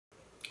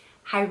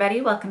Hi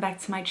everybody, welcome back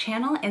to my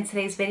channel. In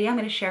today's video, I'm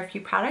going to share a few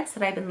products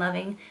that I've been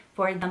loving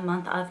for the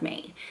month of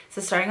May.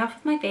 So starting off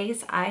with my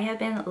face, I have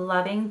been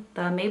loving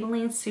the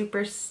Maybelline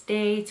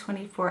Superstay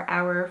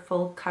 24-Hour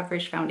Full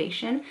Coverage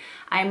Foundation.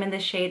 I'm in the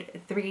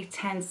shade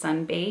 310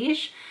 Sun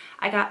Beige.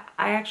 I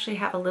actually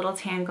have a little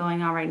tan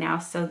going on right now,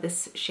 so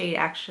this shade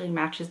actually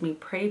matches me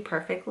pretty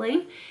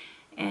perfectly.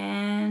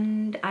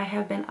 And I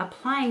have been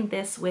applying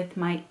this with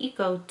my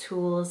Eco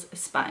Tools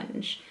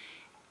sponge.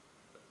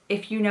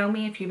 If you know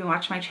me, if you've been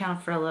watching my channel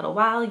for a little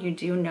while, you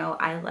do know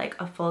I like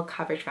a full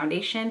coverage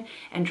foundation,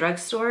 and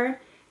drugstore,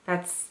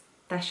 that's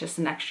just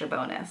an extra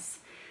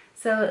bonus.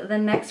 So the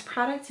next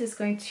product is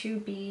going to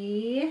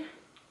be,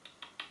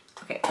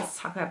 okay, let's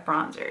talk about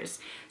bronzers.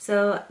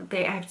 So I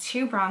have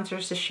two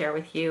bronzers to share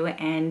with you,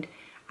 and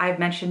I've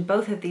mentioned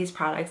both of these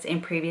products in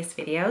previous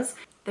videos.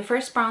 The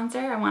first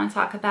bronzer I want to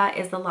talk about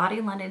is the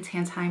Lottie London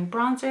Tan Time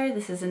Bronzer.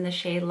 This is in the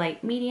shade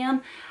Light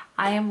Medium.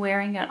 I am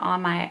wearing it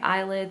on my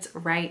eyelids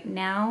right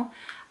now.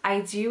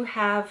 I do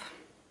have,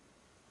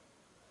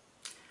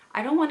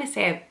 I don't want to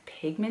say I have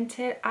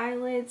pigmented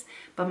eyelids,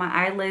 but my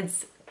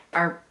eyelids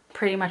are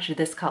pretty much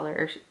this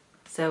color.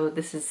 So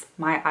this is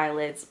my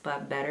eyelids,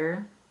 but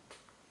better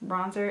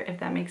bronzer, if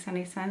that makes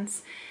any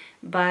sense.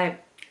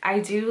 But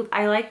I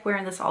like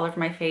wearing this all over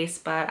my face,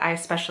 but I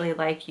especially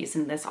like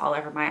using this all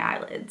over my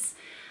eyelids.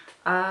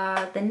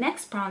 The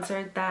next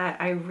bronzer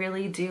that I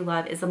really do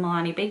love is the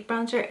Milani Baked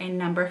Bronzer in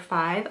number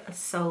 5,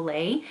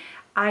 Soleil.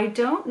 I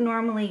don't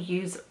normally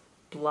use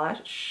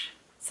blush.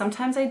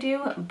 Sometimes I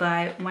do,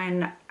 but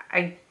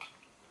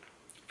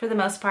for the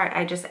most part,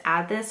 I just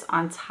add this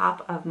on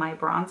top of my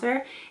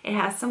bronzer. It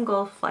has some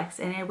gold flecks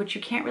in it, which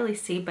you can't really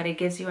see, but it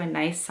gives you a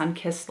nice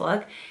sun-kissed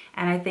look.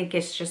 And I think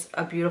it's just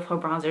a beautiful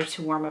bronzer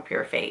to warm up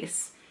your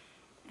face.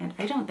 And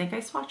I don't think I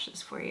swatched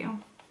this for you.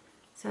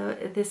 So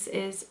this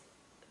is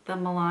the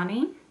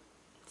Milani,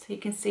 so you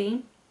can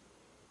see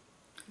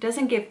it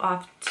doesn't give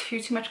off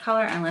too much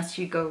color unless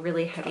you go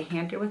really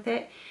heavy-handed with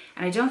it.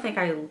 And I don't think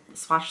I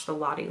swatched the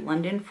Lottie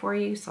London for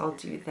you, so I'll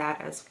do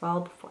that as well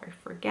before I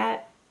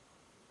forget.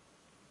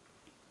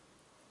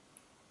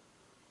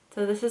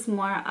 So this is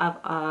more of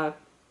a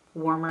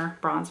warmer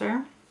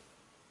bronzer.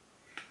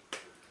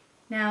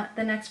 Now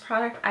the next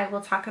product I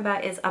will talk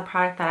about is a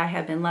product that I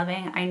have been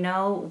loving. I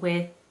know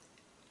with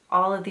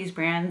all of these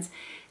brands,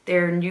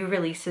 there are new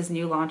releases,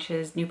 new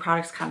launches, new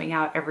products coming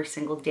out every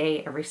single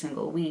day, every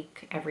single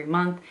week, every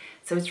month.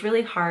 So it's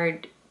really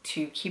hard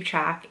to keep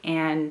track,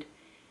 and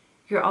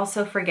you're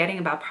also forgetting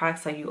about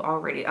products that you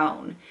already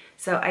own.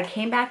 So I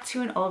came back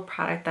to an old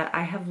product that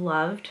I have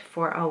loved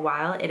for a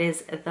while. It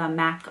is the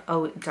MAC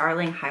Oh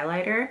Darling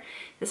highlighter.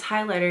 This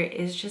highlighter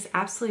is just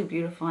absolutely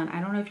beautiful, and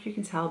I don't know if you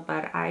can tell,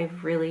 but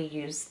I've really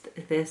used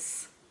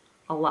this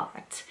a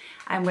lot.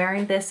 I'm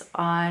wearing this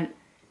on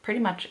pretty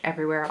much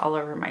everywhere, all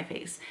over my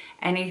face.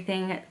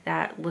 Anything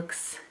that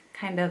looks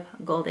kind of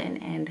golden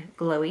and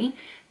glowy,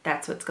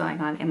 that's what's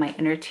going on in my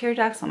inner tear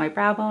ducts, on my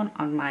brow bone,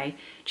 on my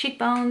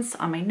cheekbones,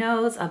 on my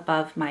nose,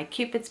 above my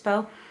cupid's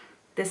bow.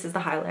 This is the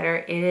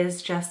highlighter. It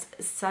is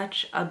just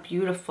such a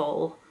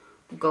beautiful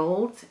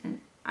gold,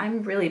 and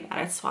I'm really bad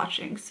at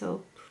swatching,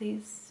 so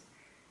please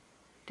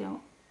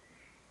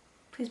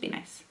be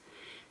nice.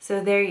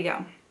 So there you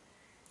go.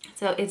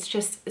 So it's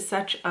just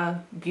such a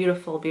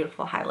beautiful,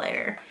 beautiful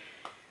highlighter.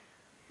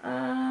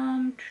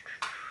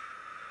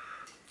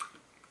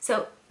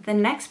 So the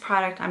next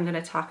product I'm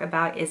going to talk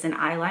about is an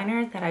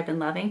eyeliner that I've been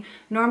loving.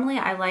 Normally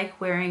I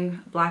like wearing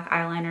black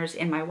eyeliners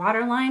in my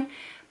waterline,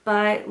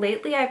 but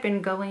lately I've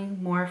been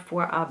going more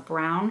for a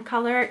brown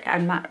color.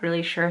 I'm not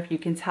really sure if you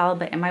can tell,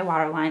 but in my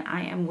waterline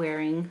I am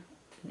wearing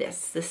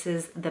this. This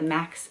is the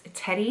MAC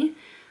Teddy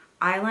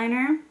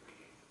eyeliner.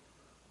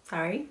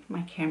 Sorry,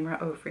 my camera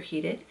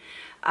overheated.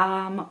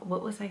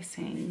 What was I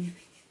saying?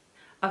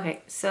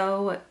 Okay,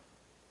 so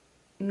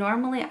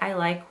normally I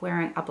like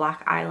wearing a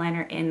black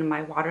eyeliner in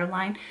my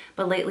waterline,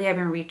 but lately I've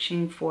been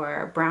reaching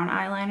for brown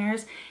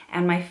eyeliners,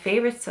 and my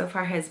favorite so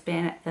far has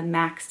been the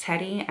MAC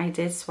Teddy. I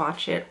did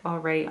swatch it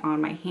already on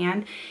my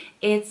hand.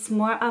 It's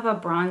more of a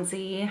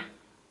bronzy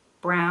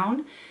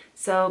brown,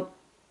 so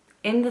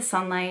in the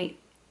sunlight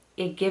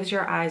it gives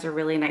your eyes a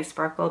really nice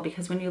sparkle,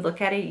 because when you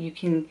look at it you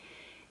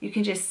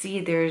can just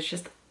see there's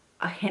just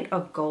a hint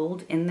of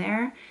gold in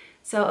there.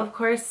 So of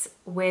course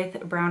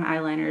with brown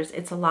eyeliners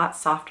it's a lot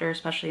softer,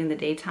 especially in the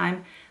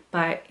daytime,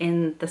 but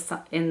in the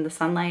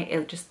sunlight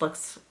it just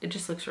looks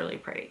really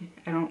pretty.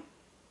 I don't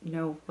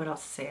know what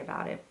else to say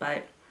about it,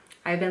 but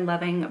I've been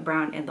loving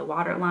brown in the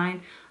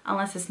waterline.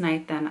 Unless it's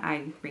night, then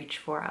I reach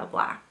for a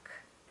black.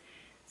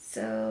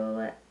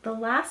 So the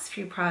last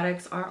few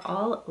products are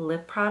all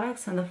lip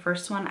products, and the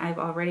first one I've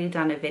already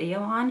done a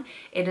video on.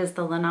 It is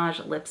the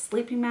Laneige Lip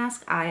Sleeping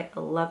Mask. I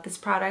love this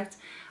product.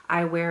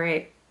 I wear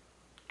it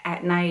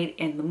at night,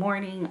 in the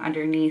morning,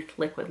 underneath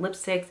liquid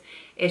lipsticks.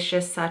 It's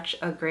just such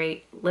a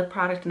great lip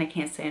product, and I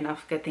can't say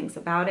enough good things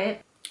about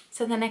it.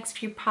 So the next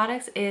few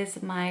products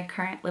is my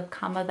current lip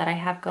combo that I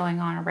have going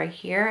on right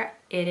here.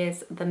 It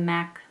is the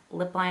MAC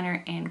lip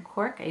liner in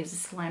Cork. I use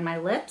this to line my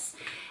lips.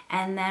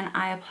 And then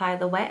I apply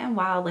the Wet n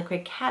Wild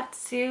Liquid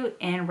Catsuit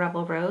in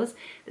Rebel Rose.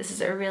 This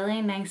is a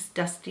really nice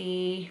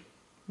dusty,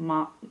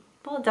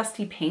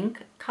 dusty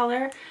pink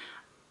color.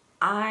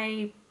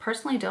 I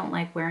personally don't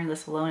like wearing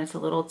this alone. It's a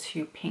little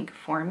too pink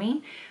for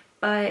me.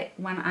 But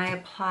when I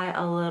apply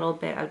a little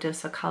bit of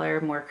Dose of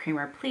Color More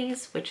Creamer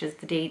Please, which is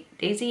the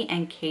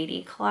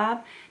DesiXKaty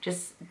collab,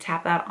 just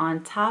tap that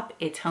on top,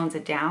 it tones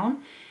it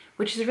down,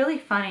 which is really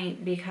funny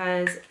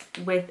because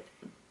with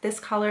this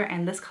color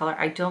and this color,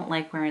 I don't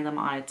like wearing them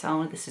on its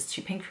own. This is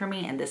too pink for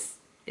me and this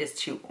is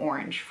too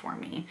orange for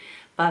me.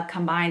 But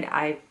combined,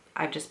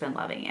 I've just been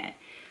loving it.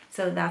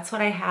 So that's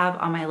what I have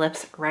on my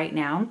lips right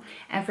now.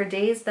 And for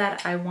days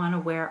that I want to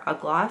wear a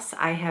gloss,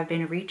 I have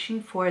been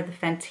reaching for the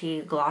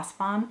Fenty Gloss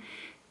Bomb.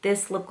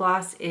 This lip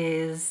gloss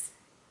is,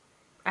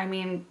 I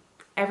mean,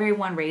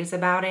 everyone raves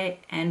about it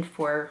and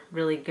for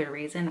really good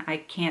reason. I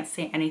can't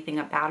say anything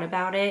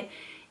about it.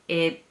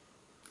 It's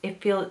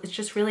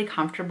just really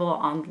comfortable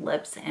on the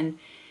lips, and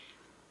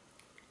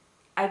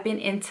I've been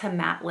into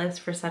matte lips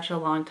for such a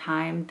long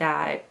time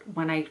that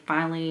when I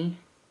finally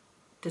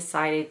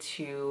decided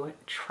to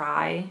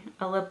try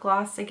a lip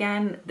gloss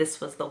again, this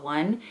was the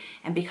one.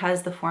 And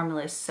because the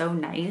formula is so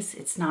nice,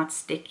 it's not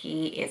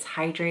sticky, it's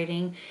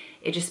hydrating,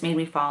 it just made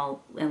me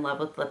fall in love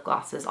with lip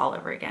glosses all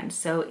over again.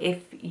 So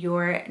if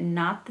you're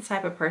not the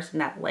type of person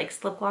that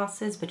likes lip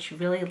glosses, but you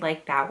really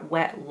like that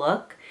wet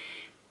look,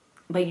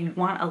 but you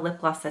want a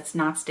lip gloss that's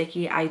not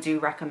sticky, I do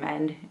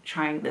recommend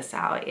trying this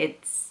out.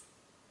 It's,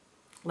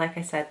 like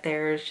I said,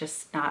 there's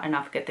just not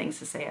enough good things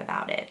to say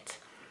about it.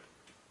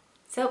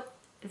 So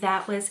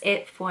that was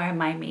it for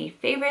my May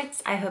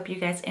favorites. I hope you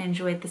guys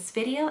enjoyed this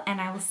video,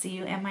 and I will see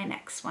you in my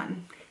next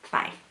one.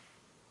 Bye.